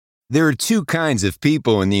There are two kinds of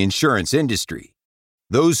people in the insurance industry: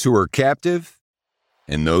 those who are captive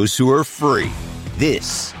and those who are free.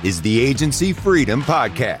 This is the Agency Freedom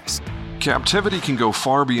Podcast. Captivity can go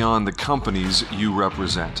far beyond the companies you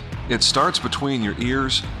represent. It starts between your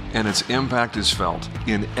ears, and its impact is felt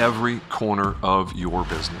in every corner of your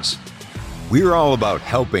business. We're all about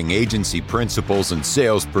helping agency principals and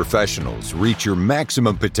sales professionals reach your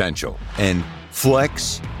maximum potential and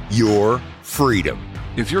flex your freedom.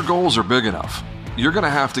 If your goals are big enough, you're going to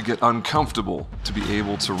have to get uncomfortable to be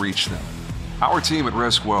able to reach them. Our team at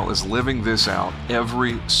Riskwell is living this out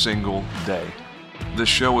every single day. This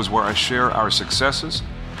show is where I share our successes,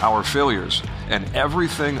 our failures, and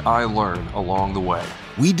everything I learn along the way.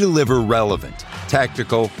 We deliver relevant,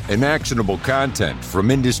 tactical, and actionable content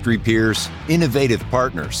from industry peers, innovative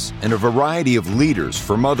partners, and a variety of leaders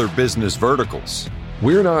from other business verticals.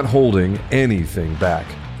 We're not holding anything back.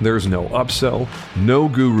 There's no upsell, no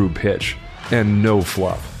guru pitch, and no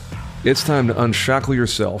fluff. It's time to unshackle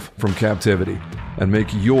yourself from captivity and make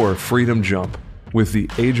your freedom jump with the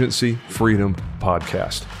Agency Freedom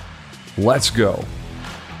Podcast. Let's go.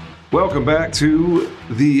 Welcome back to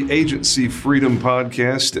the Agency Freedom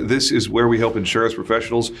Podcast. This is where we help insurance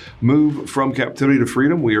professionals move from captivity to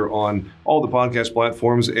freedom. We are on all the podcast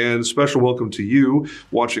platforms, and special welcome to you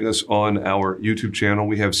watching us on our YouTube channel.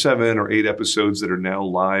 We have 7 or 8 episodes that are now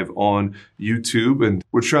live on YouTube, and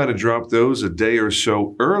we're trying to drop those a day or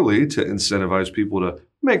so early to incentivize people to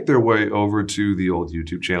make their way over to the old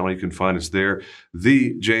YouTube channel. You can find us there.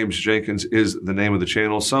 The James Jenkins is the name of the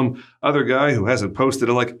channel. Some other guy who hasn't posted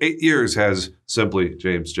in like 8 years has simply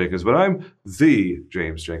James Jenkins, but I'm the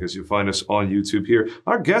James Jenkins. You'll find us on YouTube here.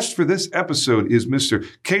 Our guest for this episode is Mr.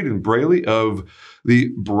 Caden Braley of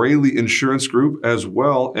the Braley Insurance Group, as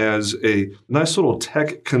well as a nice little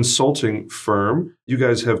tech consulting firm you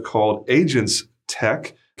guys have called Agents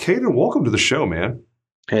Tech. Caden, welcome to the show, man.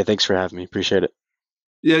 Hey, thanks for having me. Appreciate it.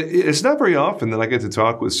 Yeah, it's not very often that I get to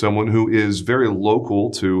talk with someone who is very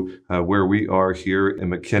local to where we are here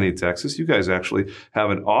in McKinney, Texas. You guys actually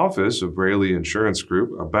have an office of Braley Insurance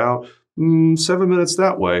Group about 7 minutes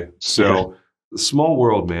that way. So, small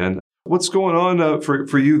world, man. What's going on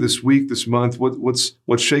for you this week, this month? What's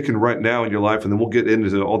shaking right now in your life? And then we'll get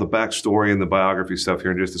into all the backstory and the biography stuff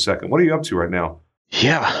here in just a second. What are you up to right now?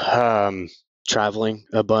 Yeah, traveling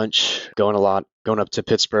a bunch, going up to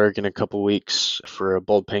Pittsburgh in a couple weeks for a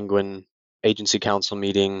Bold Penguin agency council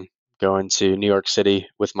meeting, going to New York City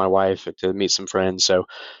with my wife to meet some friends. So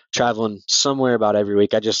traveling somewhere about every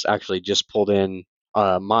week. I just pulled in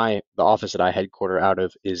the office that I headquarter out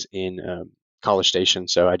of is in College Station.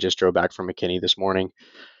 So I just drove back from McKinney this morning,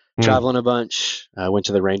 traveling a bunch. I went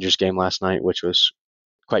to the Rangers game last night, which was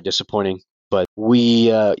quite disappointing. But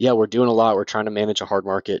we're doing a lot. We're trying to manage a hard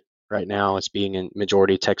market right now. It's being a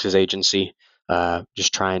majority Texas agency.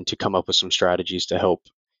 Just trying to come up with some strategies to help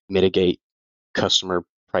mitigate customer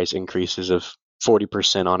price increases of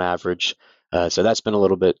 40% on average. So that's been a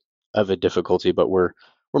little bit of a difficulty, but we're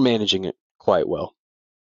managing it quite well.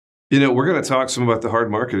 You know, we're going to talk some about the hard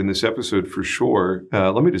market in this episode for sure.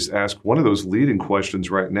 Let me just ask one of those leading questions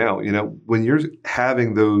right now. You know, when you're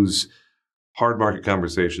having those hard market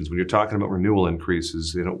conversations, when you're talking about renewal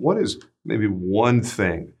increases, you know, what is maybe one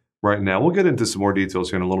thing right now? We'll get into some more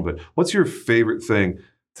details here in a little bit. What's your favorite thing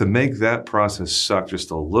to make that process suck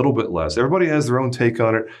just a little bit less? Everybody has their own take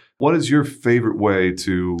on it. What is your favorite way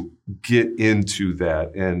to get into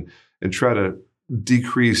that and try to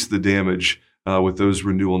decrease the damage with those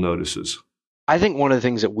renewal notices? I think one of the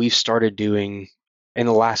things that we've started doing in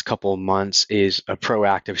the last couple of months is a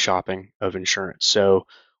proactive shopping of insurance. So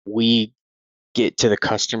we get to the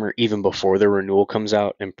customer even before the renewal comes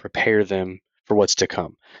out and prepare them for what's to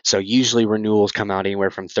come. So usually renewals come out anywhere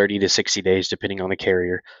from 30 to 60 days, depending on the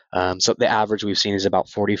carrier. So the average we've seen is about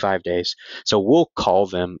 45 days. So we'll call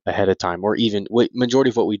them ahead of time, or even majority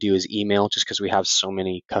of what we do is email, just because we have so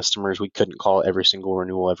many customers. We couldn't call every single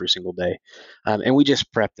renewal every single day. And we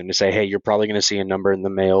just prep them to say, hey, you're probably going to see a number in the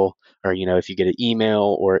mail, or, you know, if you get an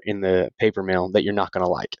email or in the paper mail that you're not going to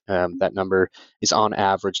like. That number is on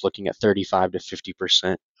average looking at 35 to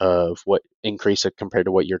 50% of what increase it compared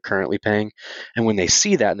to what you're currently paying. And when they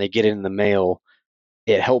see that and they get it in the mail,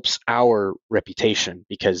 it helps our reputation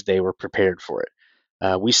because they were prepared for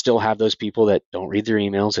it. We still have those people that don't read their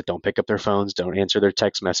emails, that don't pick up their phones, don't answer their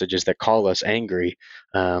text messages, that call us angry,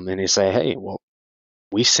 and they say, hey, well,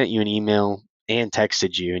 we sent you an email and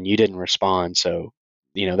texted you and you didn't respond. So,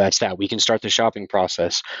 you know, that's that. We can start the shopping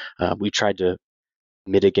process. We tried to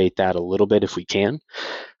mitigate that a little bit if we can.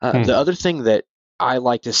 The other thing that I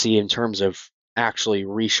like to see in terms of actually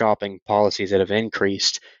reshopping policies that have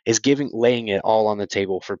increased is laying it all on the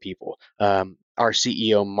table for people. Our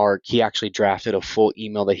CEO, Mark, he actually drafted a full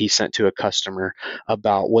email that he sent to a customer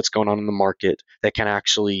about what's going on in the market that can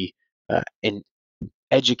actually and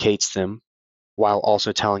educates them while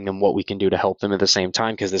also telling them what we can do to help them at the same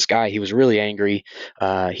time. Because this guy, he was really angry.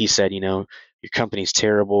 He said, your company's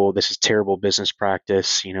terrible. This is terrible business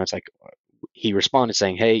practice. It's like he responded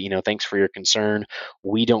saying, hey, thanks for your concern.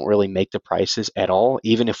 We don't really make the prices at all.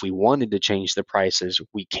 Even if we wanted to change the prices,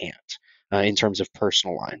 we can't in terms of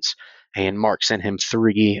personal lines. And Mark sent him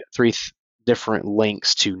three different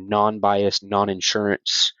links to non-biased,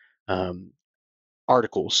 non-insurance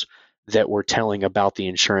articles that were telling about the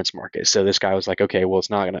insurance market. So this guy was like, okay, well, it's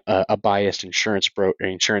not a biased insurance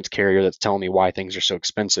carrier that's telling me why things are so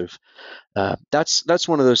expensive. That's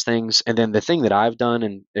one of those things. And then the thing that I've done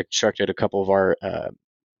and instructed a couple of our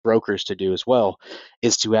brokers to do as well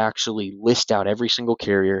is to actually list out every single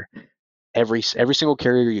carrier, every single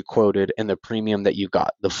carrier you quoted, and the premium that you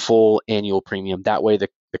got, the full annual premium. That way, the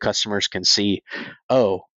customers can see,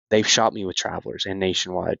 oh, they've shopped me with Travelers and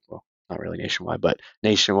Nationwide. Well, not really Nationwide, but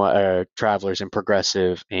Nationwide, Travelers and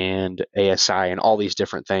Progressive and ASI and all these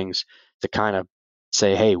different things to kind of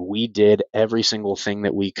say, hey, we did every single thing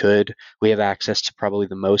that we could. We have access to probably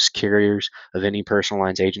the most carriers of any personal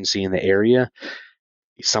lines agency in the area.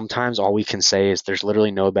 Sometimes all we can say is there's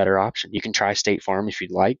literally no better option. You can try State Farm if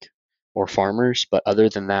you'd like, or Farmers, but other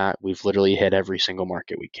than that, we've literally hit every single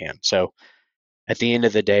market we can. So at the end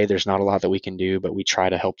of the day, there's not a lot that we can do, but we try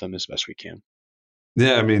to help them as best we can.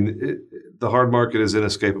 Yeah, I mean, the hard market is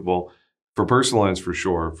inescapable for personal lines for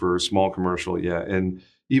sure, for small commercial, yeah, and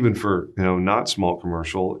even for not small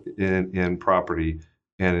commercial in property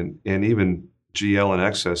and even GL and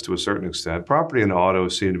excess to a certain extent. Property and auto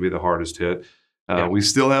seem to be the hardest hit. Yeah. We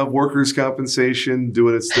still have workers' compensation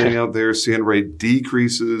doing its thing out there, seeing rate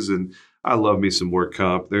decreases, and I love me some work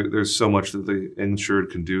comp. There's so much that the insured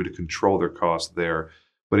can do to control their costs there.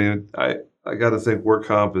 But I got to think work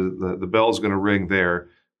comp, the bell's going to ring there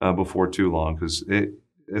before too long because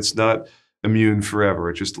it's not immune forever.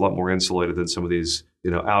 It's just a lot more insulated than some of these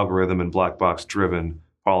algorithm and black box driven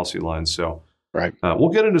policy lines. So right. We'll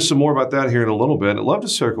get into some more about that here in a little bit. I'd love to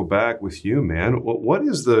circle back with you, man. What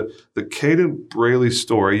is the Caden Braley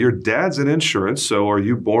story? Your dad's in insurance, so are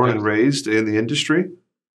you born and raised in the industry?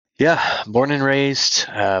 Yeah, born and raised.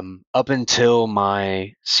 Up until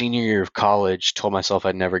my senior year of college, told myself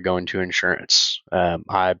I'd never go into insurance.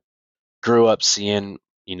 I grew up seeing,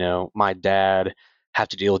 my dad have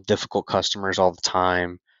to deal with difficult customers all the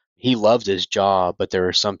time. He loved his job, but there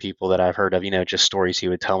were some people that I've heard of, just stories he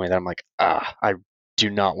would tell me that I'm like, I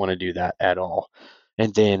do not want to do that at all.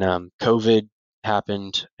 And then COVID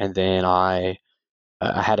happened, and then I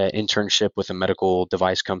had an internship with a medical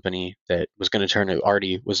device company that was going to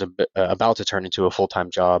already was about to turn into a full-time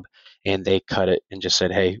job, and they cut it and just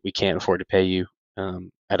said, "Hey, we can't afford to pay you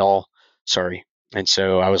at all. Sorry." And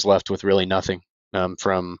so I was left with really nothing.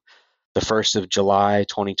 From the 1st of July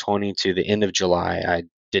 2020 to the end of July, I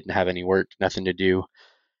didn't have any work, nothing to do.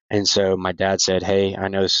 And so my dad said, "Hey, I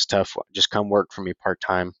know this is tough. Just come work for me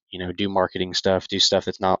part-time. Do marketing stuff, do stuff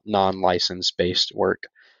that's not non-license based work."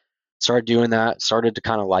 Started doing that, started to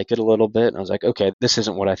kind of like it a little bit. And I was like, okay, this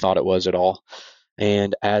isn't what I thought it was at all.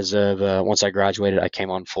 And as of once I graduated, I came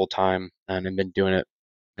on full time and I've been doing it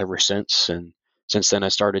ever since. And since then, I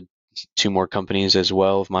started 2 more companies as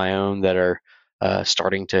well of my own that are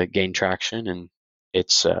starting to gain traction. And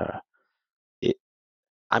it's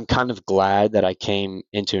I'm kind of glad that I came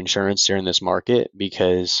into insurance during this market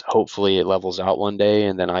because hopefully it levels out one day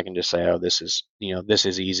and then I can just say, oh, this is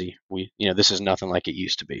easy. This is nothing like it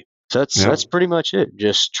used to be. So that's pretty much it.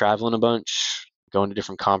 Just traveling a bunch, going to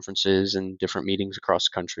different conferences and different meetings across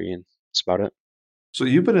the country, and that's about it. So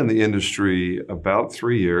you've been in the industry about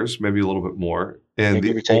 3 years, maybe a little bit more, and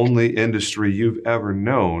Give or the take. only industry you've ever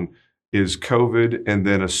known is COVID and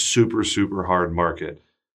then a super, super hard market.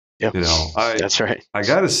 Yeah, That's right. I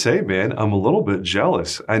got to say, man, I'm a little bit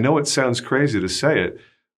jealous. I know it sounds crazy to say it,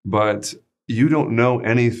 but you don't know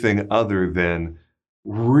anything other than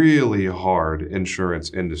really hard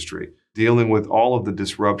insurance industry, dealing with all of the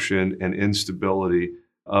disruption and instability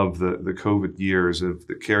of the COVID years of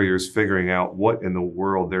the carriers figuring out what in the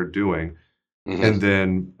world they're doing. Mm-hmm. And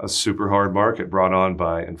then a super hard market brought on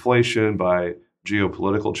by inflation, by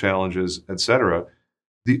geopolitical challenges, et cetera.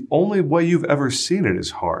 The only way you've ever seen it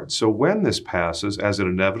is hard. So when this passes, as it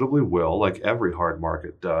inevitably will, like every hard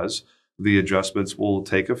market does, the adjustments will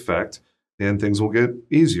take effect and things will get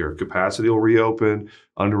easier. Capacity will reopen,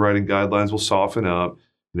 underwriting guidelines will soften up,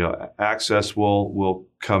 access will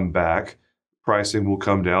come back. pricing will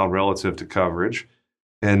come down relative to coverage.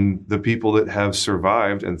 And the people that have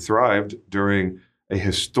survived and thrived during a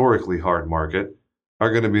historically hard market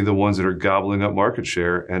are going to be the ones that are gobbling up market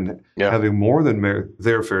share and Yeah. having more than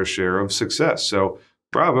their fair share of success. So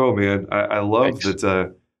bravo, man. I love Thanks.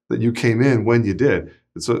 that you came in when you did.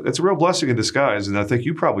 It's a real blessing in disguise, and I think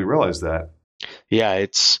you probably realize that. Yeah,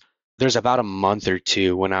 there's about a month or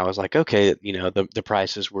two when I was like, okay, the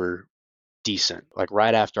prices were decent. Like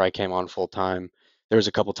right after I came on full time, there was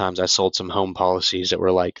a couple times I sold some home policies that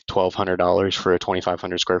were like $1,200 for a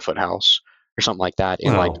 2,500 square foot house or something like that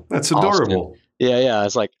in like Oh, that's Austin. adorable. Yeah, yeah,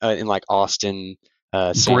 it's like in like Austin,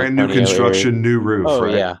 San Brand new Antonio area. construction, new roof, Oh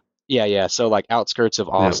right? yeah, yeah, yeah. So like outskirts of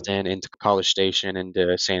Yeah. Austin into College Station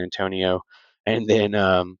into San Antonio, and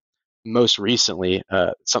then most recently,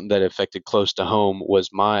 something that affected close to home was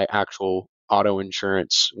my actual auto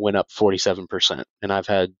insurance went up 47%, and I've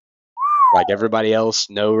had like everybody else,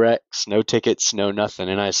 no wrecks, no tickets, no nothing.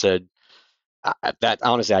 And I said that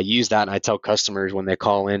honestly, I use that and I tell customers when they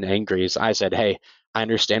call in angry, is I said, hey, I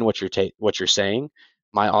understand what you're saying.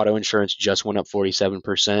 My auto insurance just went up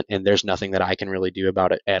 47%, and there's nothing that I can really do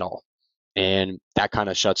about it at all. And that kind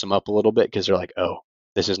of shuts them up a little bit because they're like, oh,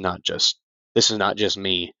 this is not just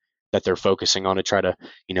me that they're focusing on to try to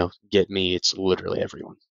get me. It's literally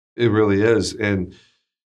everyone. It really is. And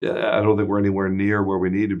yeah, I don't think we're anywhere near where we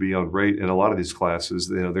need to be on rate in a lot of these classes.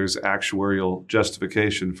 There's actuarial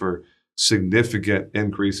justification for significant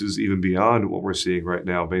increases even beyond what we're seeing right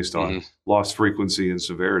now based on Hmm. loss frequency and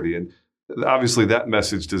severity. And obviously that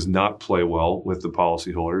message does not play well with the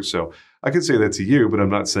policyholders. So I can say that to you, but I'm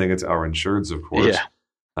not saying it's our insureds, of course. Yeah.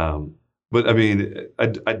 Um, but I mean,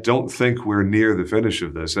 I don't think we're near the finish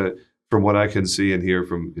of this. From what I can see and hear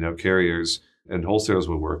from carriers and wholesalers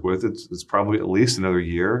we work with, it's probably at least another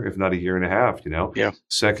year, if not a year and a half. Yeah.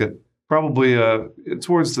 Second, probably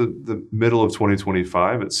towards the middle of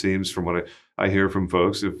 2025. It seems from what I hear from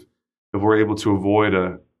folks, if we're able to avoid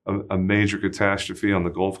a major catastrophe on the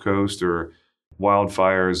Gulf Coast or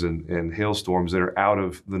wildfires and hailstorms that are out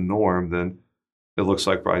of the norm, then it looks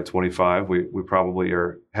like by 25, we probably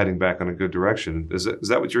are heading back in a good direction. Is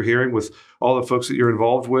that what you're hearing with all the folks that you're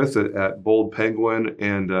involved with at Bold Penguin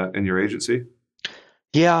and your agency?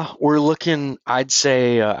 Yeah, we're looking. I'd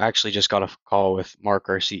say I actually just got a call with Mark,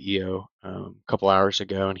 our CEO, a couple hours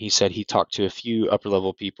ago, and he said he talked to a few upper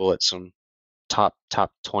level people at some top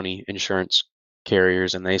 20 insurance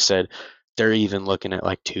carriers, and they said they're even looking at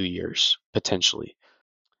like 2 years potentially.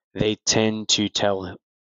 They tend to tell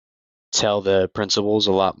the principals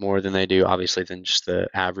a lot more than they do, obviously, than just the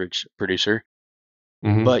average producer.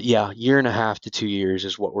 Mm-hmm. But yeah, year and a half to 2 years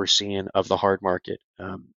is what we're seeing of the hard market.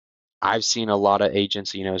 I've seen a lot of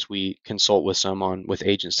agents, as we consult with with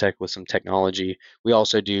Agents Tech with some technology, we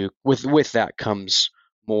also do with that comes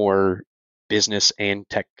more business and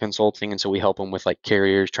tech consulting, and so we help them with like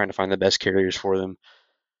carriers, trying to find the best carriers for them.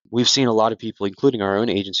 We've seen a lot of people, including our own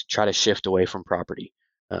agency, try to shift away from property,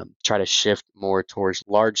 try to shift more towards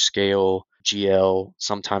large scale GL,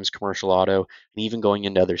 sometimes commercial auto, and even going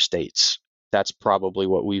into other states. That's probably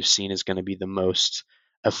what we've seen is going to be the most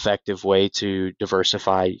effective way to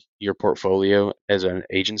diversify your portfolio as an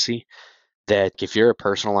agency. That if you're a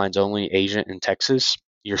personal lines only agent in Texas,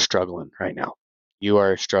 you're struggling right now. You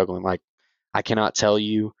are struggling. Like, I cannot tell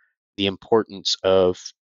you the importance of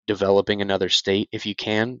developing another state if you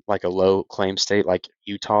can, like a low claim state like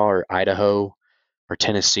Utah or Idaho or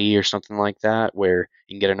Tennessee or something like that, where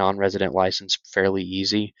you can get a non-resident license fairly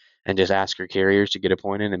easy and just ask your carriers to get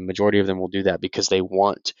appointed. And majority of them will do that because they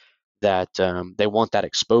want that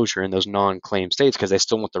exposure in those non-claim states because they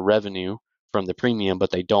still want the revenue from the premium,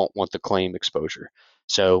 but they don't want the claim exposure.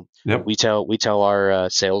 So Yep. we tell our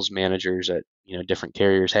sales managers at different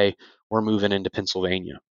carriers, hey, we're moving into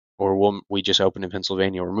Pennsylvania, or we just opened in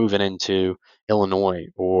Pennsylvania, we're moving into Illinois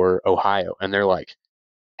or Ohio, and they're like,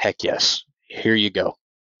 heck yes, here you go,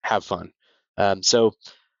 have fun. So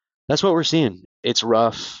that's what we're seeing. It's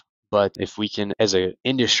rough, but if we can, as an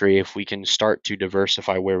industry, if we can start to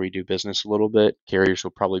diversify where we do business a little bit, carriers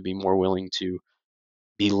will probably be more willing to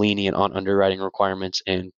be lenient on underwriting requirements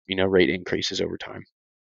and rate increases over time.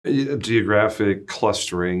 Geographic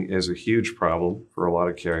clustering is a huge problem for a lot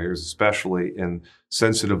of carriers, especially in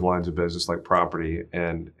sensitive lines of business like property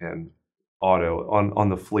and auto on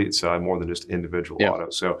the fleet side more than just individual Yeah. auto.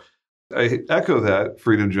 So I echo that,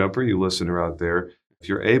 Freedom Jumper, you listener out there. If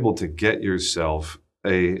you're able to get yourself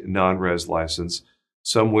a non-res license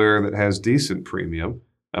somewhere that has decent premium,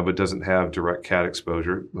 but doesn't have direct cat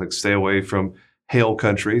exposure, like stay away from hail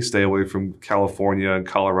country, stay away from California and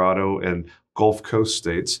Colorado and Gulf Coast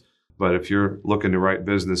states. But if you're looking to write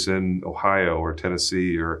business in Ohio or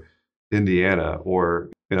Tennessee or Indiana, or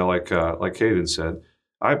like Caden said,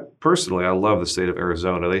 I personally I love the state of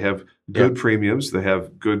Arizona. They have Yeah. good premiums. They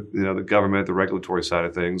have good, the government, the regulatory side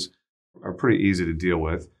of things are pretty easy to deal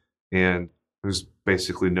with, and there's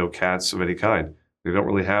basically no cats of any kind. They don't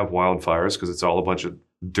really have wildfires because it's all a bunch of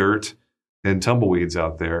dirt and tumbleweeds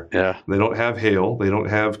out there. Yeah. They don't have hail. They don't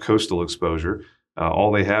have coastal exposure.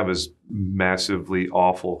 All they have is massively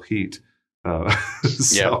awful heat.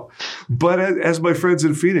 So, but as my friends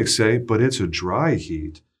in Phoenix say, but it's a dry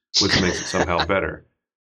heat, which makes it somehow better.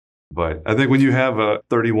 But I think when you have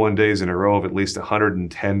 31 days in a row of at least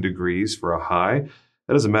 110 degrees for a high,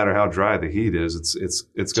 that doesn't matter how dry the heat is.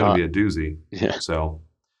 It's going to be a doozy. Yeah. So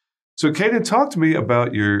Caden, talk to me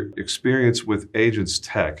about your experience with Agents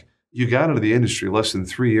Tech. You got into the industry less than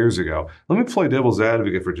 3 years ago. Let me play devil's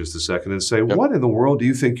advocate for just a second and say, what in the world do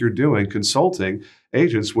you think you're doing consulting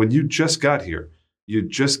agents when you just got here? You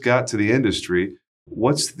just got to the industry.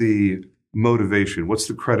 What's the motivation? What's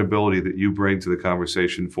the credibility that you bring to the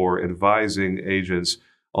conversation for advising agents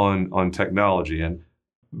on technology? And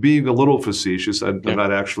being a little facetious, I'm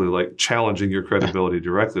not actually like challenging your credibility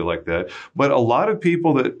directly like that. But a lot of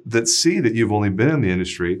people that see that you've only been in the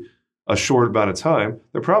industry a short amount of time,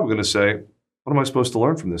 they're probably going to say, what am I supposed to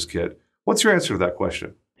learn from this kid? What's your answer to that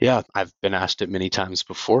question? Yeah, I've been asked it many times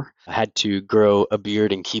before. I had to grow a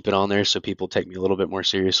beard and keep it on there so people take me a little bit more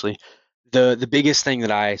seriously. The biggest thing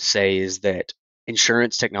that I say is that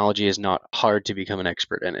insurance technology is not hard to become an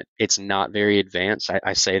expert in it. It's not very advanced.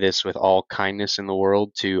 I say this with all kindness in the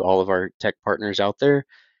world to all of our tech partners out there.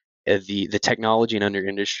 The technology in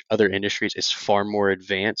other industries is far more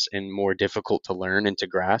advanced and more difficult to learn and to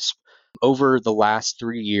grasp. Over the last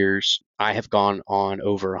 3 years, I have gone on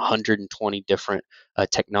over 120 different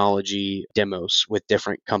technology demos with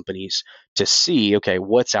different companies to see, okay,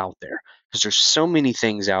 what's out there. Because there's so many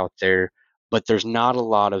things out there, but there's not a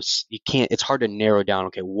lot of, it's hard to narrow down,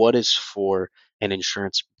 okay, what is for an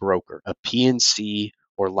insurance broker, a PNC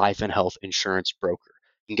or life and health insurance broker.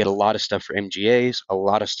 You can get a lot of stuff for MGAs, a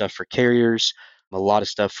lot of stuff for carriers, a lot of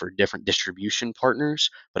stuff for different distribution partners.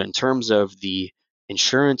 But in terms of the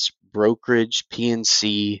insurance brokerage,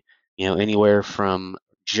 PNC, anywhere from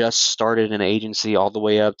just started an agency all the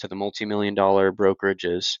way up to the multi-million-dollar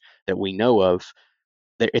brokerages that we know of,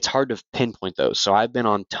 it's hard to pinpoint those. So I've been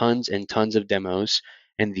on tons and tons of demos,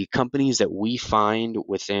 and the companies that we find are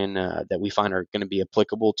going to be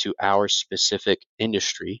applicable to our specific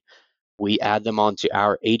industry, we add them onto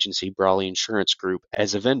our agency, Brawley Insurance Group,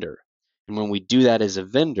 as a vendor. And when we do that as a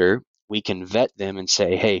vendor, we can vet them and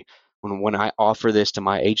say, hey, when I offer this to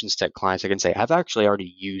my agents tech clients, I can say, I've actually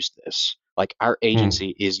already used this. Like our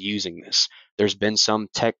agency is using this. There's been some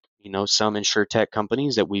tech, some insure tech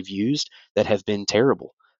companies that we've used that have been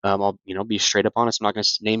terrible. I'll, be straight up honest. I'm not going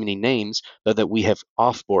to name any names, but that we have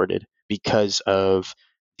offboarded because of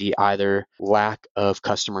the either lack of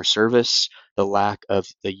customer service, the lack of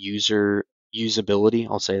the usability,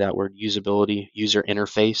 I'll say that word, usability, user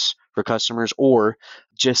interface for customers, or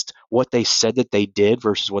just what they said that they did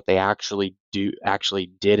versus what they actually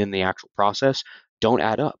did in the actual process don't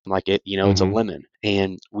add up. Like it's a lemon.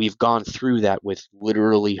 And we've gone through that with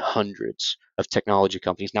literally hundreds of technology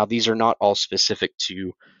companies. Now, these are not all specific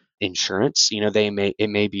to insurance. It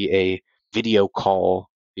may be a video call,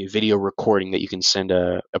 a video recording that you can send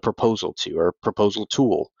a proposal to, or a proposal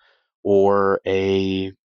tool, or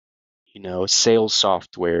a sales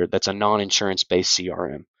software that's a non-insurance based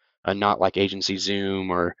CRM, not like Agency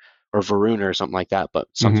Zoom or Varuna or something like that, but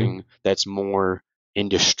something that's more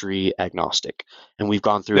industry agnostic. And we've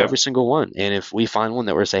gone through every single one. And if we find one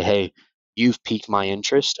that we're say, hey, you've piqued my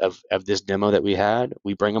interest of this demo that we had,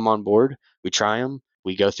 we bring them on board, we try them,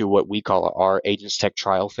 we go through what we call our Agents Tech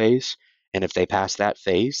trial phase. And if they pass that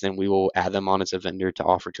phase, then we will add them on as a vendor to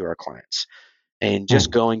offer to our clients. And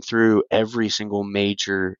just going through every single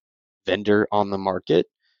major vendor on the market,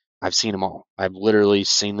 I've seen them all. I've literally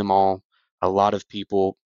seen them all. A lot of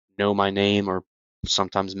people know my name, or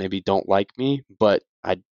sometimes maybe don't like me, but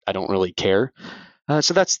I don't really care.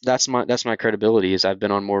 So that's my credibility, is I've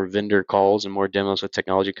been on more vendor calls and more demos with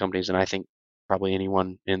technology companies than I think probably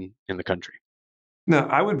anyone in the country. Now,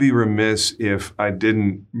 I would be remiss if I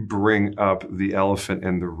didn't bring up the elephant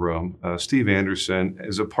in the room. Steve Anderson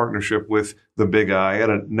is a partnership with the Big I at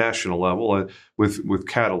a national level with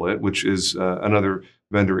Catalyst, which is another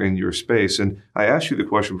vendor in your space. And I asked you the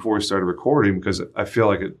question before we started recording because I feel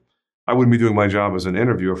like I wouldn't be doing my job as an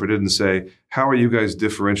interviewer if I didn't say, how are you guys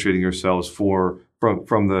differentiating yourselves from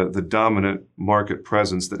the dominant market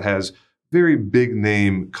presence that has very big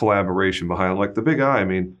name collaboration behind it, like the Big I? I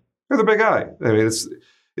mean, they're the Big I. I mean,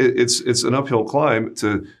 it's an uphill climb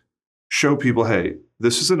to show people, hey,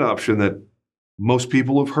 this is an option that most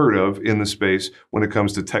people have heard of in the space when it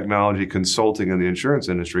comes to technology consulting in the insurance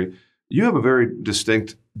industry. You have a very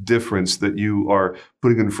distinct difference that you are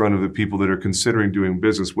putting in front of the people that are considering doing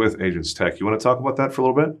business with Agents Tech. You want to talk about that for a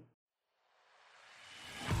little bit?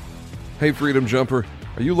 Hey, Freedom Jumper,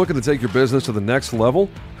 are you looking to take your business to the next level?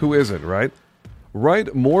 Who isn't, right?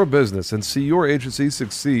 Write more business and see your agency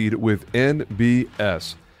succeed with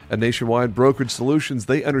NBS. At Nationwide Brokerage Solutions,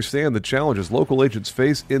 they understand the challenges local agents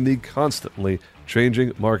face in the constantly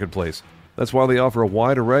changing marketplace. That's why they offer a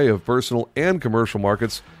wide array of personal and commercial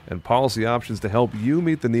markets and policy options to help you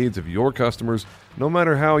meet the needs of your customers, no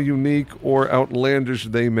matter how unique or outlandish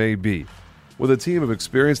they may be. With a team of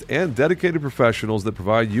experienced and dedicated professionals that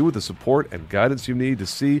provide you with the support and guidance you need to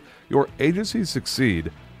see your agency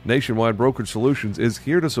succeed, Nationwide Brokerage Solutions is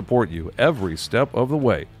here to support you every step of the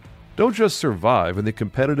way. Don't just survive in the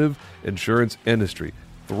competitive insurance industry.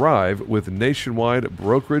 Thrive with Nationwide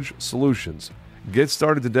Brokerage Solutions. Get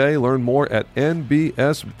started today. Learn more at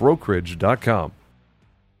nbsbrokerage.com.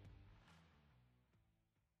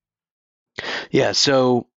 Yeah,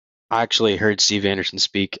 so I actually heard Steve Anderson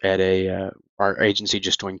speak at our agency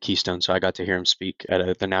just joined Keystone, so I got to hear him speak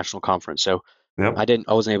at the national conference. So Yep.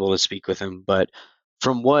 I wasn't able to speak with him, but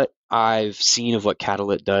from what I've seen of what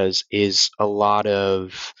Catalyt does is a lot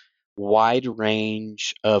of wide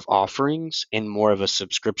range of offerings and more of a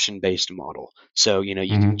subscription-based model. So, you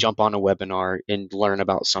can jump on a webinar and learn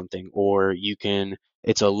about something, or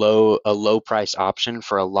it's a low price option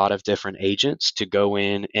for a lot of different agents to go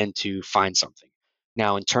in and to find something.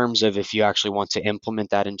 Now, in terms of if you actually want to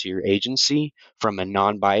implement that into your agency from a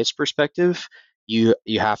non-biased perspective, you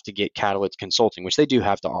have to get Catalyst Consulting, which they do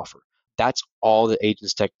have to offer. That's all that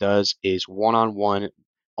Agents Tech does is one-on-one,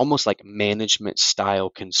 almost like management style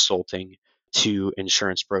consulting to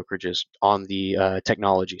insurance brokerages on the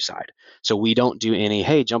technology side. So we don't do any,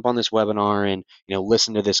 hey, jump on this webinar and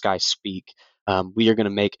listen to this guy speak. We are going to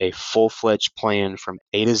make a full-fledged plan from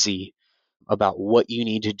A to Z about what you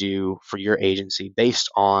need to do for your agency based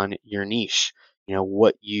on your niche,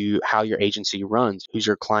 how your agency runs, who's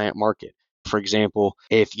your client market. For example,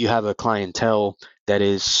 if you have a clientele that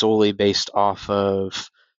is solely based off of,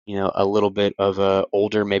 a little bit of a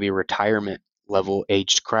older, maybe retirement level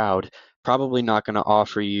aged crowd, probably not going to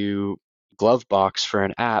offer you Glovebox for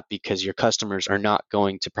an app because your customers are not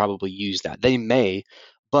going to probably use that. They may,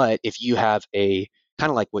 but if you have a kind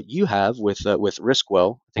of like what you have with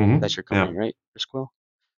Riskwell. I think that's your company, right? Riskwell.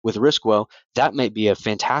 With Riskwell, that might be a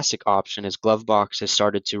fantastic option as Glovebox has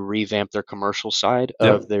started to revamp their commercial side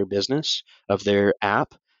of their business, of their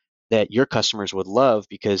app, that your customers would love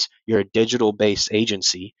because you're a digital-based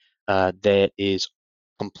agency that is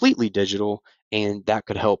completely digital, and that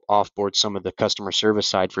could help offboard some of the customer service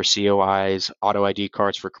side for COIs, auto ID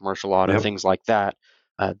cards for commercial auto, things like that,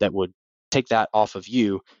 that would take that off of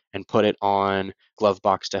you and put it on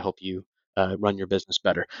Glovebox to help you run your business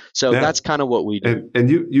better. So that's kind of what we do. And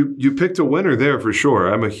you picked a winner there for sure.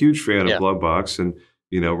 I'm a huge fan of Glovebox, and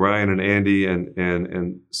Ryan and Andy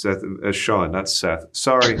and Seth, Sean, not Seth.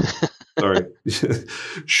 Sorry,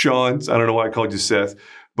 Sean. I don't know why I called you Seth,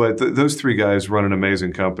 but those three guys run an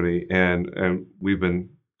amazing company, and we've been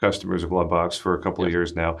customers of Glovebox for a couple of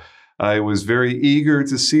years now. I was very eager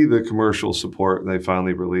to see the commercial support they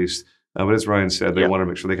finally released, but as Ryan said, they wanted to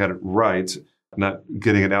make sure they got it right, not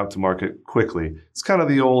getting it out to market quickly. It's kind of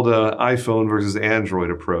the old iPhone versus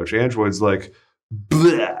Android approach. Android's like,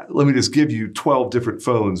 bleh, let me just give you 12 different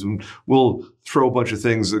phones and we'll throw a bunch of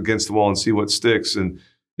things against the wall and see what sticks. And,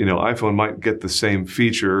 iPhone might get the same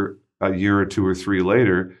feature a year or two or three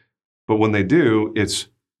later, but when they do, it's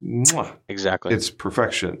mwah, exactly, it's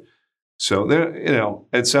perfection. So there,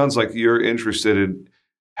 it sounds like you're interested in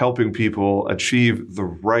helping people achieve the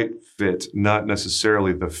right fit, not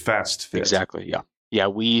necessarily the fast fit. Exactly. Yeah. Yeah.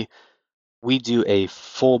 We do a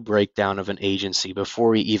full breakdown of an agency before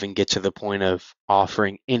we even get to the point of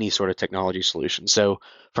offering any sort of technology solution. So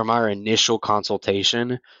from our initial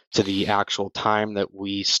consultation to the actual time that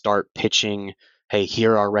we start pitching, hey,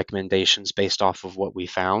 here are recommendations based off of what we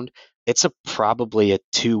found, it's probably a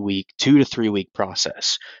 2 to 3 week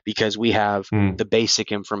process because we have the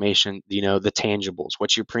basic information, the tangibles,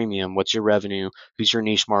 what's your premium, what's your revenue, who's your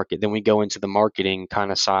niche market. Then we go into the marketing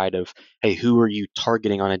kind of side of, hey, who are you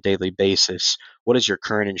targeting on a daily basis? What does your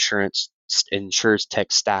current insurance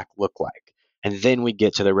tech stack look like? And then we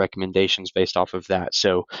get to the recommendations based off of that.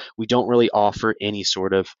 So we don't really offer any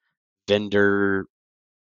sort of vendor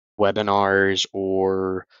webinars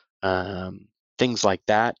or things like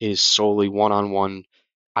that. Is solely one-on-one,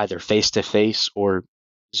 either face-to-face or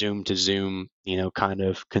Zoom to Zoom, kind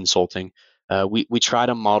of consulting. We try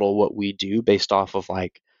to model what we do based off of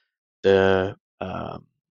like the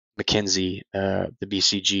McKinsey, the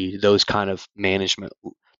BCG, those kind of management,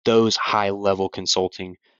 those high level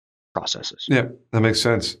consulting processes. Yeah, that makes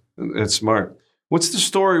sense. That's smart. What's the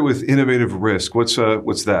story with innovative risk? What's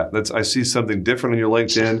that? I see something different on your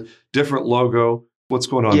LinkedIn, different logo. What's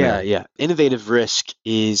going on there? Yeah. Innovative Risk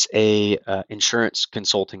is a insurance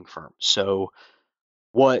consulting firm. So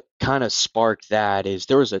what kind of sparked that is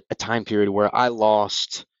there was a time period where I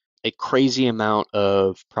lost a crazy amount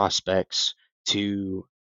of prospects to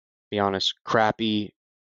be honest, crappy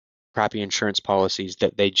insurance policies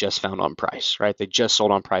that they just found on price, right? They just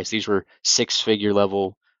sold on price. These were six-figure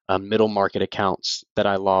level middle market accounts that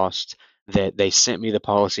I lost that they sent me the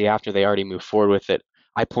policy after they already moved forward with it.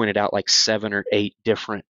 I pointed out like 7 or 8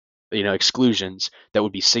 different, exclusions that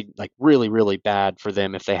would be like really, really bad for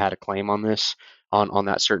them if they had a claim on this, on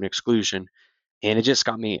that certain exclusion. And it just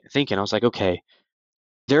got me thinking. I was like, okay,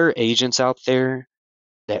 there are agents out there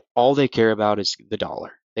that all they care about is the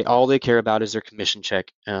dollar. All they care about is their commission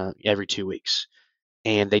check every 2 weeks,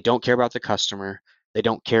 and they don't care about the customer. They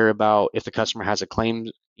don't care about if the customer has a claim,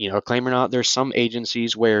 a claim or not. There's some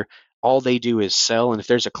agencies where all they do is sell, and if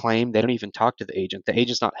there's a claim, they don't even talk to the agent. The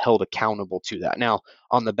agent's not held accountable to that. Now,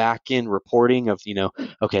 on the back end reporting of,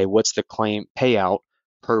 okay, what's the claim payout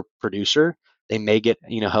per producer? They may get,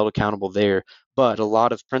 held accountable there, but a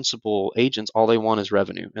lot of principal agents, all they want is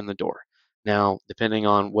revenue in the door. Now, depending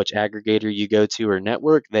on which aggregator you go to or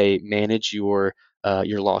network, they manage your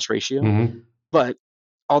loss ratio. Mm-hmm. But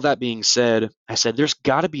all that being said, I said there's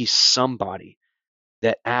got to be somebody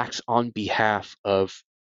that acts on behalf of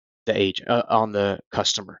the agent, on the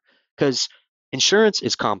customer, because insurance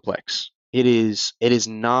is complex. It is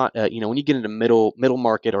not, when you get into middle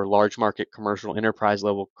market or large market commercial enterprise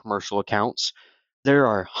level commercial accounts, there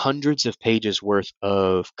are hundreds of pages worth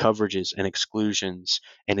of coverages and exclusions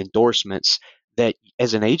and endorsements that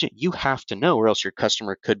as an agent you have to know, or else your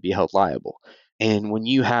customer could be held liable. And when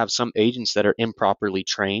you have some agents that are improperly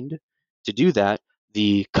trained to do that,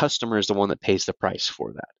 the customer is the one that pays the price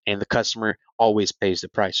for that. And the customer always pays the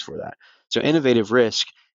price for that. So innovative risk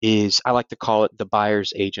is, I like to call it the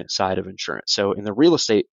buyer's agent side of insurance. So in the real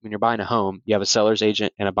estate, when you're buying a home, you have a seller's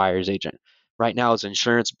agent and a buyer's agent. Right now, as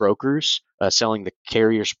insurance brokers selling the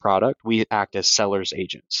carrier's product, we act as seller's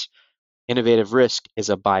agents. Innovative Risk is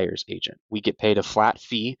a buyer's agent. We get paid a flat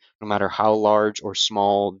fee no matter how large or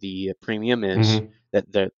small the premium is Mm-hmm.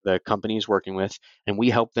 that the company is working with, and we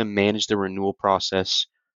help them manage the renewal process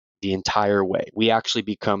the entire way. We actually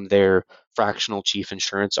become their fractional chief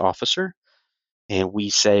insurance officer, and we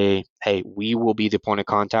say, hey, we will be the point of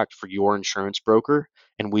contact for your insurance broker,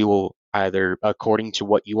 and we will either, according to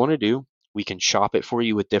what you want to do, we can shop it for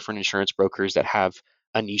you with different insurance brokers that have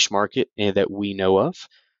a niche market that we know of.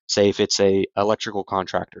 Say if it's a electrical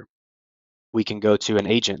contractor, we can go to an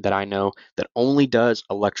agent that I know that only does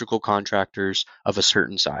electrical contractors of a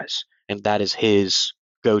certain size, and that is his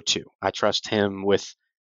go-to. I trust him with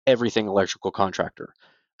everything electrical contractor.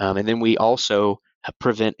 And then we also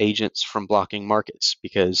prevent agents from blocking markets,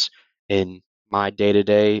 because in my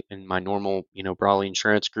day-to-day in my normal, Brawley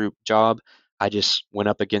Insurance Group job, I just went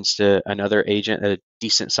up against another agent at a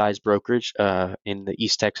decent sized brokerage in the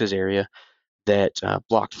East Texas area that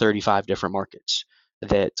blocked 35 different markets.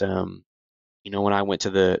 That when I went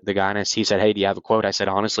to the guy and he said, "Hey, do you have a quote?" I said,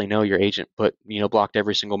 "Honestly, no. Your agent blocked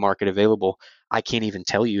every single market available. I can't even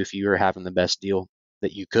tell you if you are having the best deal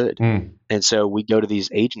that you could." Mm. And so we go to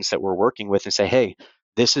these agents that we're working with and say, "Hey,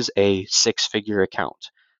 this is a six-figure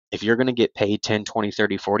account. If you're going to get paid 10, 20,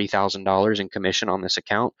 30, $40,000 in commission on this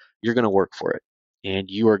account, you're going to work for it, and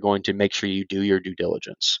you are going to make sure you do your due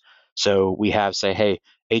diligence." So we have say, "Hey,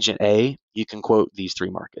 Agent A, you can quote these 3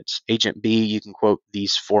 markets. Agent B, you can quote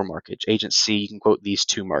these 4 markets. Agent C, you can quote these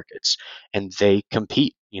 2 markets." And they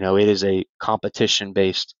compete. It is a competition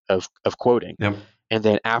based of quoting. Yep. And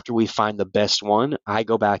then after we find the best one, I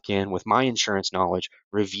go back in with my insurance knowledge,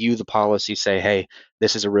 review the policy, say, "Hey,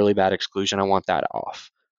 this is a really bad exclusion. I want that off.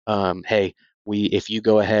 Hey, if you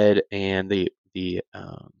go ahead and the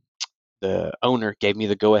owner gave me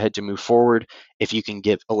the go ahead to move forward, if you can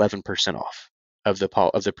give 11% off of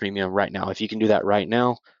the premium right now. If you can do that right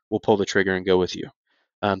now, we'll pull the trigger and go with you."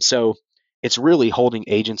 So it's really holding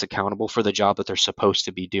agents accountable for the job that they're supposed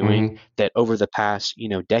to be doing. Mm-hmm. That over the past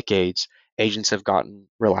decades, agents have gotten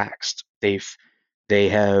relaxed. They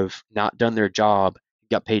have not done their job,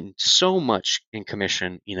 got paid so much in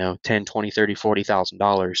commission, 10, 20, 30,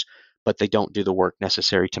 $40,000, but they don't do the work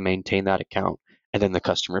necessary to maintain that account, and then the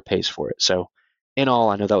customer pays for it. So in all,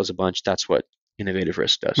 I know that was a bunch. That's what Innovative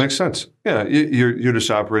Risk does. Makes sense. Yeah, you're just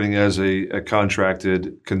operating as a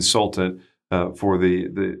contracted consultant for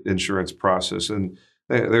the insurance process. And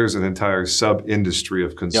there's an entire sub-industry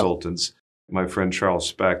of consultants. Yep. My friend Charles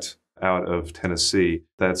Specht out of Tennessee,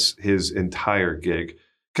 that's his entire gig.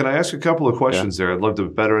 Can I ask a couple of questions there? I'd love to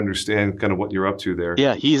better understand kind of what you're up to there.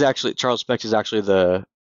 Yeah, Charles Specht is actually the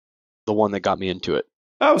one that got me into it.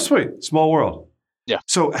 Oh, sweet. Small world. Yeah.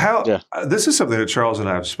 So this is something that Charles and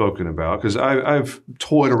I have spoken about, because I've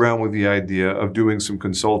toyed around with the idea of doing some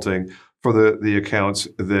consulting for the accounts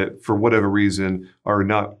that, for whatever reason, are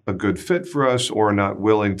not a good fit for us or not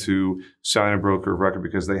willing to sign a broker of record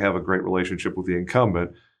because they have a great relationship with the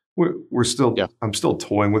incumbent. I'm still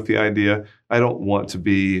toying with the idea. I don't want to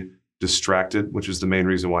be distracted, which is the main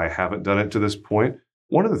reason why I haven't done it to this point.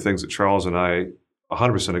 One of the things that Charles and I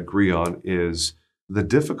 100% agree on is the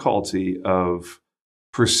difficulty of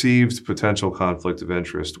perceived potential conflict of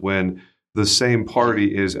interest when the same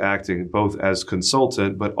party is acting both as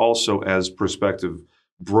consultant but also as prospective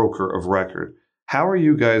broker of record. How are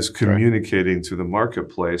you guys communicating to the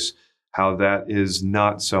marketplace how that is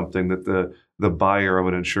not something that the buyer of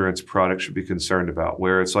an insurance product should be concerned about,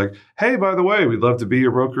 where it's like, hey, by the way, we'd love to be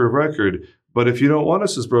your broker of record, but if you don't want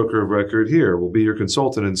us as broker of record, here, we'll be your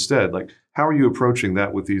consultant instead. Like, how are you approaching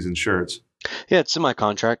that with these insureds? Yeah, it's in my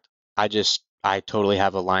contract. I totally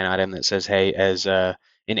have a line item that says, hey, as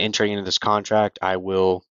in entering into this contract, I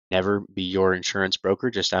will never be your insurance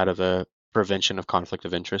broker, just out of a prevention of conflict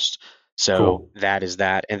of interest. So cool. That is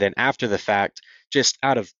that. And then after the fact, just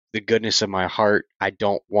out of the goodness of my heart, I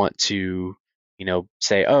don't want to,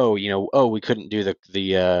 say, we couldn't do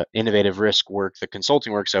the innovative risk work, the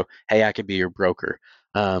consulting work. So, hey, I could be your broker.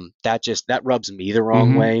 That rubs me the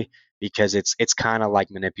wrong way, because it's kind of like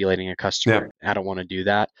manipulating a customer. Yeah. I don't want to do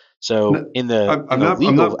that. So I'm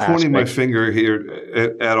not pointing my finger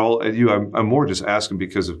here at all at you. I'm more just asking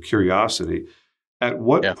because of curiosity. At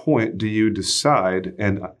what point do you decide,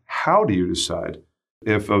 and how do you decide,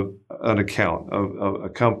 if an account of a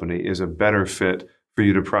company is a better fit for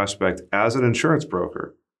you to prospect as an insurance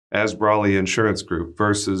broker, as Brawley Insurance Group,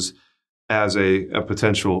 versus as a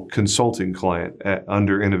potential consulting client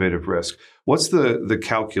under Innovative Risk? What's the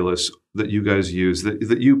calculus that you guys use,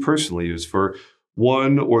 that you personally use for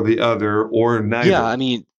one or the other or neither? Yeah, I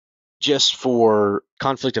mean, just for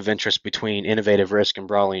conflict of interest between Innovative Risk and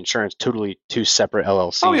Brawley Insurance, totally two separate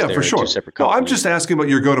LLCs. Oh, yeah, for sure. Two separate companies. No, I'm just asking about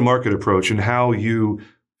your go-to-market approach and how you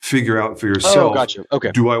figure out for yourself, gotcha.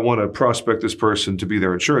 Okay. Do I want to prospect this person to be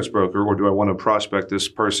their insurance broker, or do I want to prospect this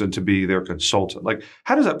person to be their consultant? Like,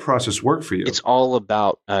 how does that process work for you? It's all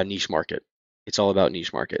about niche market. It's all about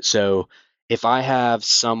niche market. So if I have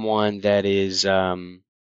someone that is an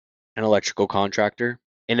electrical contractor,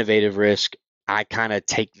 Innovative Risk, I kind of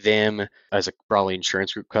take them as a Brawley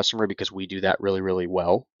Insurance Group customer because we do that really, really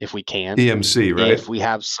well if we can. EMC, right? If we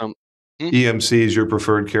have some... EMC is your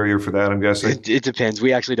preferred carrier for that, I'm guessing? It depends.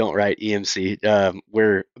 We actually don't write EMC.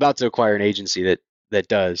 We're about to acquire an agency that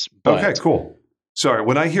does. But, okay, cool. Sorry,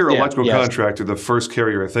 when I hear electrical contractor, the first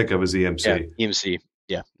carrier I think of is EMC. Yeah, EMC.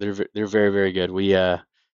 Yeah, they're very, very good.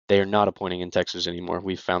 They are not appointing in Texas anymore.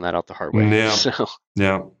 We found that out the hard way. Yeah. So,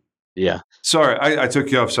 yeah. Sorry, I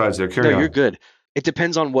took you off sides there. Carry on. You're good. It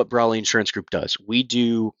depends on what Brawley Insurance Group does. We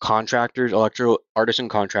do contractors, artisan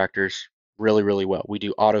contractors, really, really well. We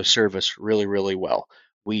do auto service really, really well.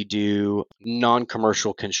 We do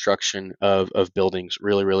non-commercial construction of buildings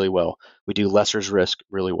really, really well. We do lesser's risk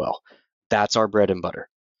really well. That's our bread and butter.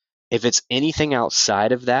 If it's anything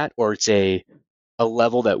outside of that, or it's a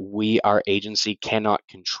level that our agency cannot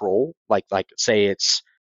control, like say it's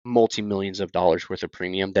multi-millions of dollars worth of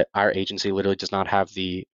premium that our agency literally does not have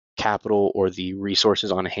the capital or the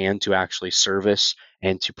resources on hand to actually service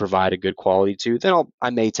and to provide a good quality to, then I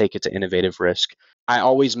may take it to Innovative Risk. I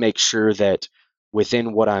always make sure that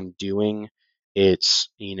within what I'm doing, it's,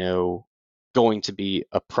 going to be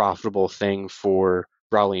a profitable thing for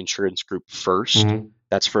Brawley Insurance Group first. Mm-hmm.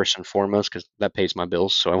 That's first and foremost, because that pays my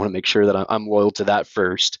bills. So I want to make sure that I'm loyal to that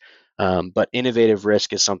first. But Innovative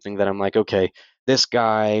Risk is something that I'm like, okay, this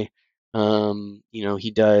guy,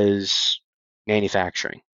 he does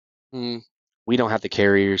manufacturing. We don't have the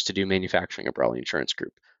carriers to do manufacturing at Brawley Insurance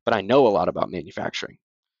Group, but I know a lot about manufacturing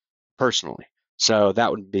personally. So that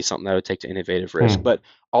would be something I would take to Innovative Risk. But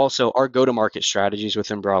also our go-to-market strategies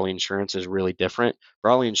within Brawley Insurance is really different.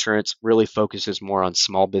 Brawley Insurance really focuses more on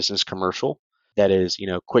small business commercial. That is,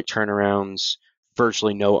 quick turnarounds,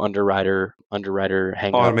 virtually no underwriter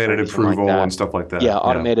hang up, automated approval like and stuff like that. Yeah,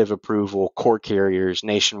 automated approval, core carriers,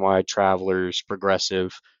 Nationwide, Travelers,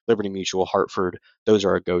 Progressive, Liberty Mutual, Hartford. Those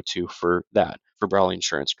are a go-to for that, for Brawley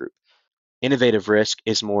Insurance Group. Innovative Risk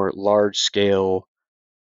is more large-scale,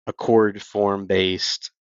 Accord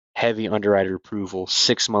form-based, heavy underwriter approval,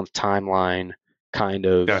 6-month timeline kind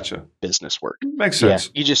of Gotcha. business work. Makes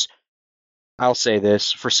sense. I'll say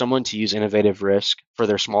this, for someone to use innovative risk for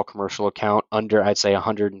their small commercial account under, I'd say,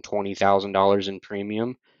 $120,000 in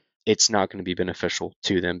premium, it's not going to be beneficial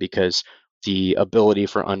to them because the ability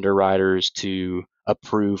for underwriters to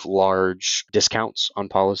approve large discounts on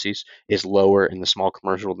policies is lower in the small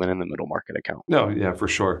commercial than in the middle market account. No, yeah, for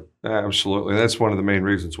sure. Absolutely. That's one of the main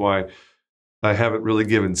reasons why I haven't really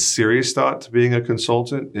given serious thought to being a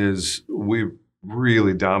consultant is we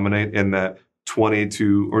really dominate in that 20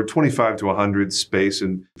 to or 25 to 100 space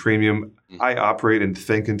and premium. I operate and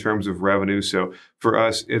think in terms of revenue. So for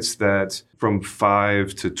us, it's that from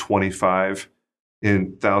 5 to 25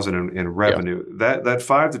 in thousand in revenue. That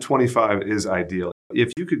 5 to 25 is ideal.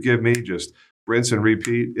 If you could give me just rinse and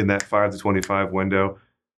repeat in that 5 to 25 window,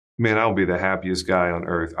 man, I'll be the happiest guy on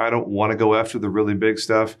earth. I don't want to go after the really big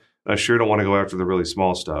stuff. I sure don't want to go after the really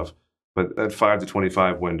small stuff. But that 5 to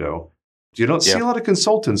 25 window, you don't see a lot of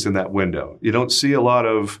consultants in that window. You don't see a lot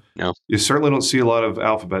of, you certainly don't see a lot of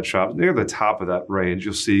alphabet shops. Near the top of that range,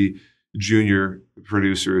 you'll see junior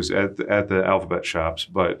producers at the alphabet shops.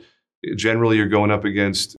 But generally, you're going up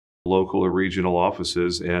against local or regional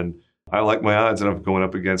offices. And I like my odds of going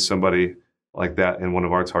up against somebody like that in one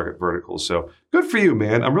of our target verticals. So good for you,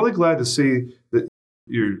 man. I'm really glad to see that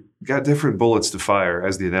you got different bullets to fire,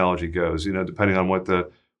 as the analogy goes, depending on what the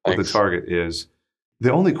target is.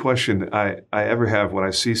 The only question I ever have when I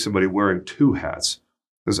see somebody wearing two hats,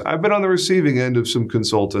 because I've been on the receiving end of some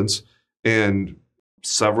consultants, and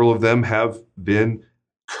several of them have been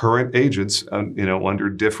current agents, under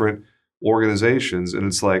different organizations. And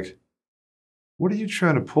it's like, what are you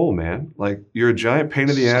trying to pull, man? Like, you're a giant pain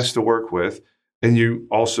in the ass to work with, and you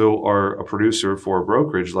also are a producer for a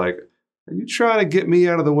brokerage. Like, are you trying to get me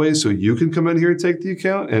out of the way so you can come in here and take the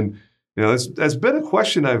account? And that's been a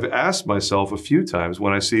question I've asked myself a few times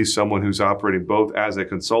when I see someone who's operating both as a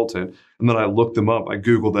consultant, and then I look them up, I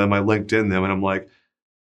Google them, I LinkedIn them, and I'm like,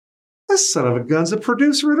 this son of a gun's a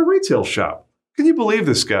producer at a retail shop. Can you believe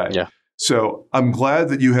this guy? Yeah. So I'm glad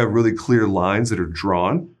that you have really clear lines that are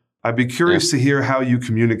drawn. I'd be curious to hear how you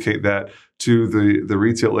communicate that to the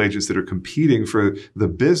retail agents that are competing for the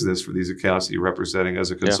business for these accounts that you're representing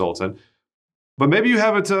as a consultant. Yeah. But maybe you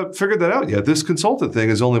haven't figured that out yet. This consultant thing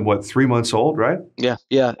is only, 3 months old, right? Yeah.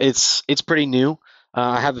 It's pretty new.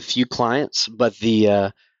 I have a few clients, but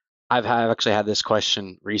I've actually had this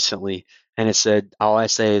question recently, and it said, all I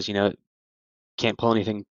say is, can't pull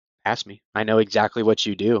anything past me. I know exactly what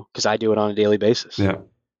you do because I do it on a daily basis. Yeah.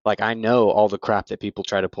 Like, I know all the crap that people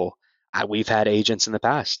try to pull. We've had agents in the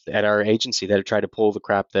past at our agency that have tried to pull the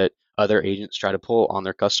crap that other agents try to pull on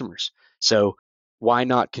their customers. So why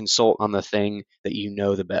not consult on the thing that you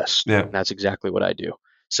know the best? Yeah. And that's exactly what I do.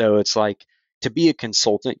 So it's like, to be a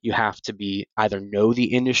consultant, you have to be either know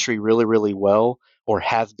the industry really, really well or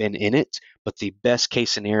have been in it. But the best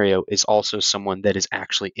case scenario is also someone that is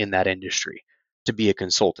actually in that industry to be a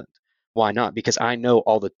consultant. Why not? Because I know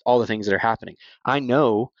all the things that are happening. I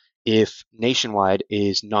know if Nationwide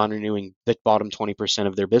is non-renewing the bottom 20%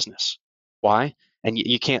 of their business. Why? And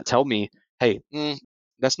you can't tell me, hey,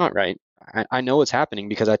 that's not right. I know what's happening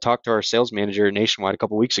because I talked to our sales manager at Nationwide a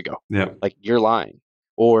couple weeks ago. Yeah. Like, you're lying.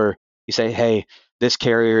 Or you say, hey, this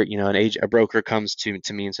carrier, a broker comes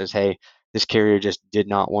to me and says, hey, this carrier just did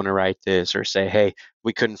not want to write this, or say, hey,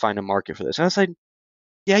 we couldn't find a market for this. And I said,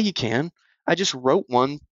 yeah, you can. I just wrote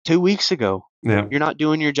one 2 weeks ago. Yeah. You're not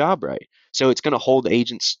doing your job right. So it's going to hold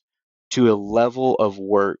agents to a level of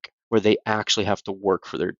work where they actually have to work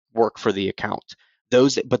for the account.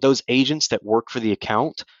 But those agents that work for the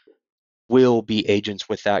account will be agents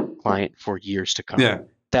with that client for years to come. Yeah.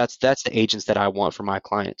 That's the agents that I want for my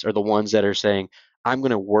clients, are the ones that are saying, I'm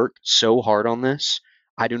going to work so hard on this.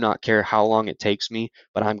 I do not care how long it takes me,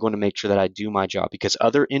 but I'm going to make sure that I do my job, because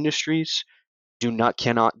other industries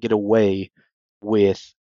cannot get away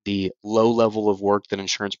with the low level of work that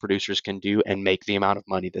insurance producers can do and make the amount of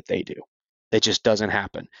money that they do. It just doesn't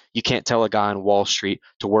happen. You can't tell a guy on Wall Street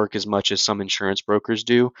to work as much as some insurance brokers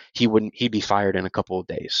do. He'd be fired in a couple of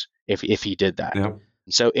days if he did that. Yeah.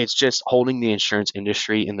 So it's just holding the insurance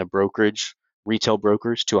industry and the retail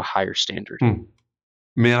brokers to a higher standard.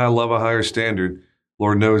 Man, I love a higher standard.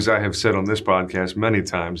 Lord knows I have said on this podcast many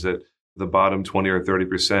times that the bottom 20 or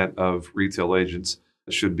 30% of retail agents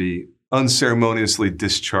should be unceremoniously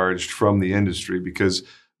discharged from the industry because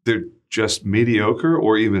they're just mediocre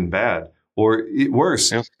or even bad, or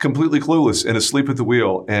worse, completely clueless and asleep at the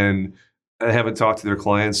wheel, and haven't talked to their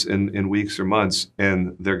clients in weeks or months,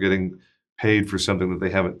 and they're getting paid for something that they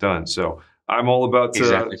haven't done. So I'm all about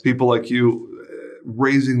people like you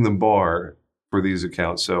raising the bar for these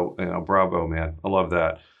accounts. So, bravo, man. I love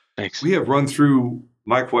that. Thanks. We have run through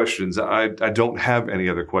my questions. I don't have any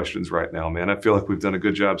other questions right now, man. I feel like we've done a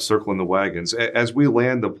good job circling the wagons. As we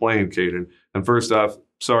land the plane, Caden, and first off,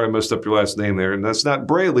 sorry I messed up your last name there, and that's not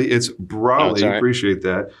Braley, it's Brawley. No, it's all right. Appreciate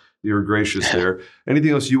that. You were gracious there.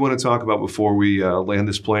 Anything else you want to talk about before we land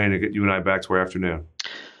this plane and get you and I back to our afternoon?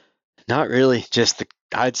 Not really. Just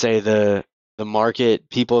I'd say the market,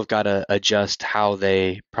 people have got to adjust how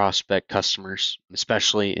they prospect customers,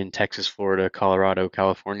 especially in Texas, Florida, Colorado,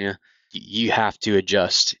 California. You have to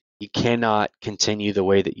adjust. You cannot continue the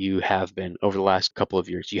way that you have been over the last couple of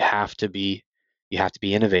years. You have to be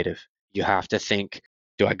innovative. You have to think,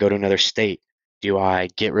 do I go to another state? Do I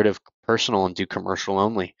get rid of personal and do commercial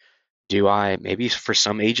only? Maybe for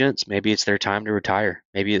some agents, maybe it's their time to retire.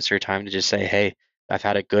 Maybe it's their time to just say, hey, I've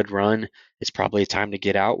had a good run. It's probably time to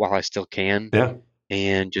get out while I still can. Yeah.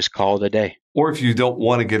 And just call it a day. Or if you don't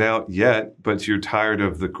want to get out yet, but you're tired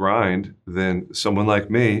of the grind, then someone like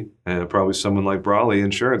me, and probably someone like Brawley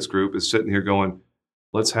Insurance Group, is sitting here going,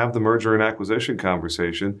 let's have the merger and acquisition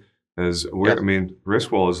conversation.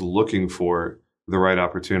 Riskwell is looking for the right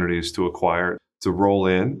opportunities to acquire, to roll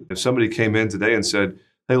in. If somebody came in today and said,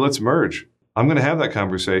 hey, let's merge, I'm going to have that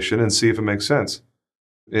conversation and see if it makes sense.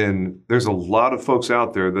 And there's a lot of folks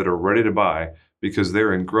out there that are ready to buy because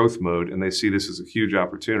they're in growth mode and they see this as a huge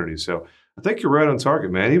opportunity. So I think you're right on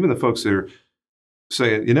target, man. Even the folks that are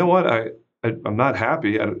saying, you know what, I'm not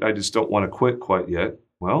happy. I just don't want to quit quite yet.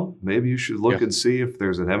 Well, maybe you should look and see if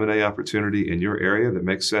there's an M&A opportunity in your area that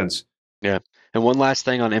makes sense. Yeah. And one last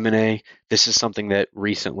thing on M&A, this is something that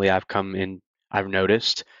recently I've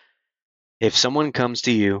noticed. If someone comes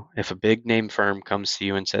to you, if a big name firm comes to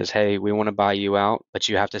you and says, hey, we want to buy you out, but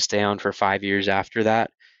you have to stay on for 5 years after that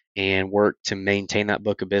and work to maintain that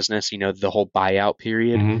book of business, the whole buyout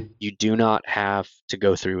period, you do not have to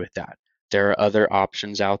go through with that. There are other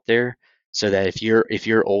options out there so that if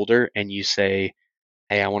you're older and you say,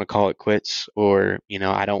 hey, I want to call it quits, or,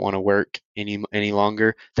 I don't want to work any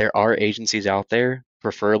longer, there are agencies out there,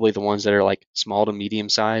 preferably the ones that are like small to medium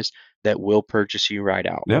size, that will purchase you right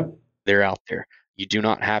out. Yeah. They're out there. You do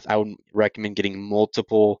not have, I would recommend getting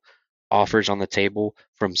multiple offers on the table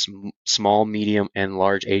from small, medium, and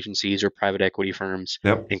large agencies or private equity firms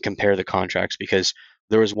and compare the contracts, because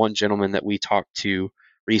there was one gentleman that we talked to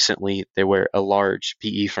recently where a large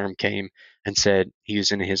PE firm came and said he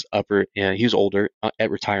was in his he was older at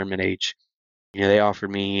retirement age. They offered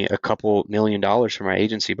me a couple $1 million for my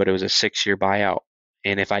agency, but it was a 6-year buyout.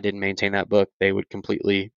 And if I didn't maintain that book, they would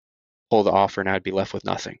completely pull the offer and I'd be left with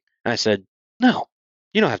nothing. And I said, no,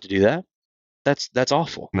 you don't have to do that. That's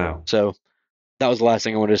awful. No. So that was the last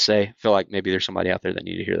thing I wanted to say. I feel like maybe there's somebody out there that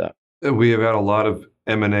need to hear that. We have had a lot of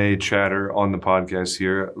M&A chatter on the podcast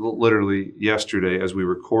here. Literally yesterday, as we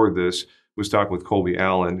record this, was talking with Colby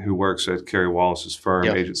Allen, who works at Kerry Wallace's firm,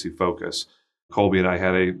 Agency Focus. Colby and I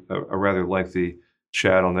had a rather lengthy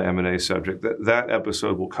chat on the M&A subject. That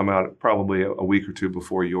episode will come out probably a week or two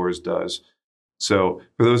before yours does. So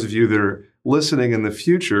for those of you that are listening in the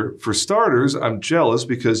future, for starters, I'm jealous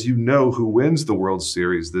because you know who wins the World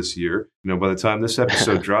Series this year. By the time this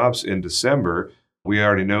episode drops in December, we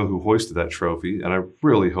already know who hoisted that trophy, and I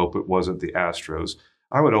really hope it wasn't the Astros.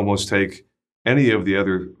 I would almost take any of the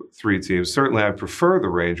other 3 teams. Certainly, I prefer the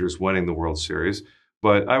Rangers winning the World Series,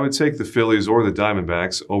 but I would take the Phillies or the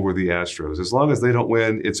Diamondbacks over the Astros. As long as they don't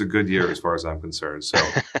win, it's a good year as far as I'm concerned. So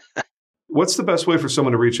what's the best way for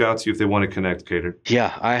someone to reach out to you if they want to connect, Caden?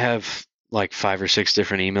 Yeah, I have like 5 or 6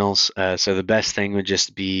 different emails. So the best thing would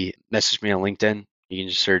just be message me on LinkedIn. You can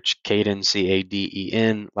just search Caden,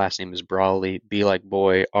 Caden. Last name is Brawley, B like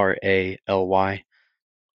boy, Rally.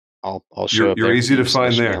 I'll show up. You're easy to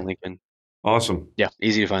find there. On LinkedIn. Awesome. Yeah,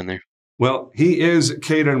 easy to find there. Well, he is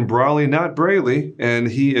Caden Brawley, not Braley, and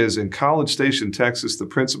he is in College Station, Texas, the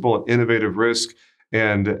principal at Innovative Risk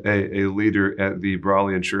and a leader at the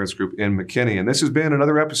Brawley Insurance Group in McKinney. And this has been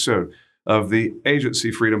another episode of the Agency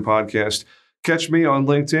Freedom Podcast. Catch me on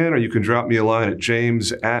LinkedIn, or you can drop me a line at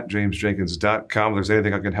james@jamesjenkins.com. If there's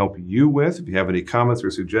anything I can help you with, if you have any comments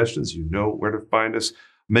or suggestions, you know where to find us.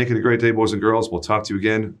 Make it a great day, boys and girls. We'll talk to you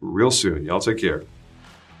again real soon. Y'all take care.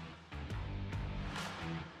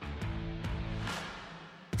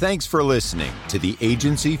 Thanks for listening to the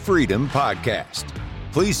Agency Freedom Podcast.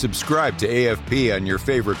 Please subscribe to AFP on your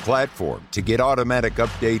favorite platform to get automatic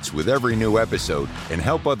updates with every new episode and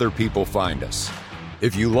help other people find us.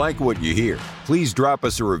 If you like what you hear, please drop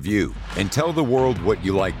us a review and tell the world what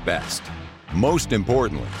you like best. Most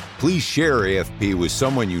importantly, please share AFP with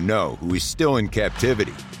someone you know who is still in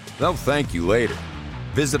captivity. They'll thank you later.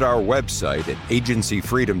 Visit our website at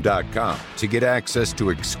agencyfreedom.com to get access to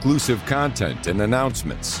exclusive content and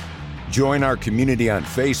announcements. Join our community on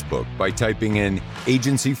Facebook by typing in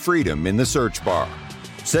Agency Freedom in the search bar.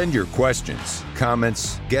 Send your questions,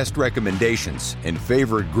 comments, guest recommendations, and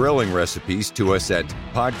favorite grilling recipes to us at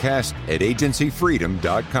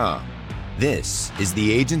podcast@agencyfreedom.com. This is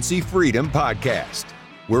the Agency Freedom Podcast,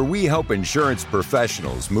 where we help insurance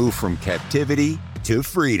professionals move from captivity to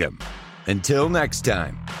freedom. Until next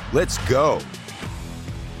time, let's go.